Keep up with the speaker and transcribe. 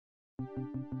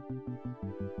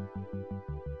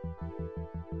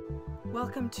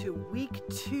Welcome to week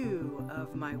 2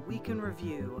 of my week in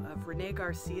review of Renee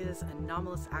Garcia's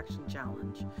Anomalous Action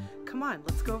Challenge. Come on,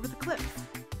 let's go over the clips.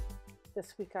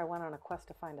 This week I went on a quest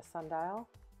to find a sundial.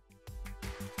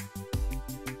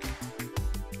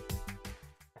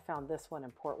 I found this one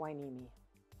in Port Hueneme.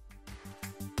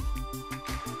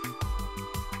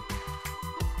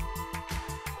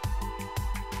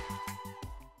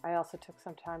 I also took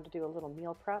some time to do a little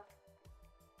meal prep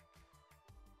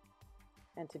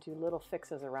and to do little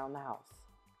fixes around the house.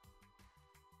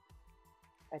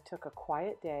 I took a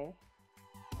quiet day.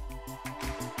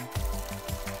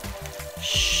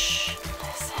 Shh,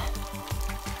 listen.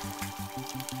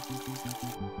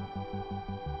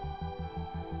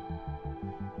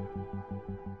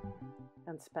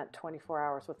 And spent 24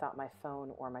 hours without my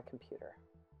phone or my computer.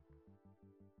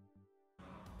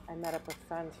 I met up with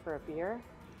friends for a beer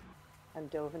and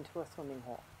dove into a swimming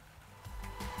hole.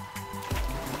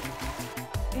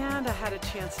 And I had a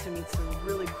chance to meet some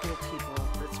really cool people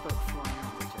that spoke foreign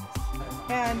languages.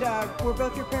 And were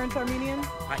both your parents Armenian?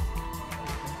 Hi.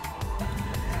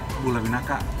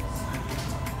 Bulavinaka.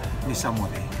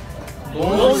 Nisamode.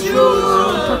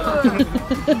 Bonjour!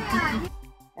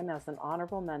 And as an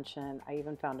honorable mention, I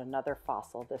even found another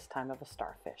fossil, this time of a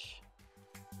starfish.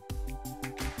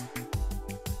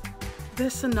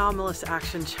 This Anomalous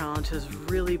Action Challenge has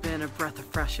really been a breath of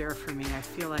fresh air for me. I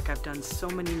feel like I've done so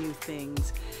many new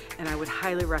things, and I would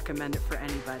highly recommend it for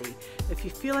anybody. If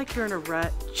you feel like you're in a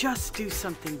rut, just do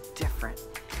something different.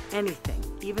 Anything,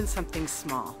 even something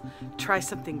small. Try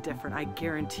something different. I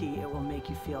guarantee it will make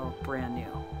you feel brand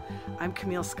new. I'm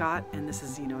Camille Scott, and this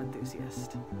is Xeno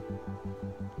Enthusiast.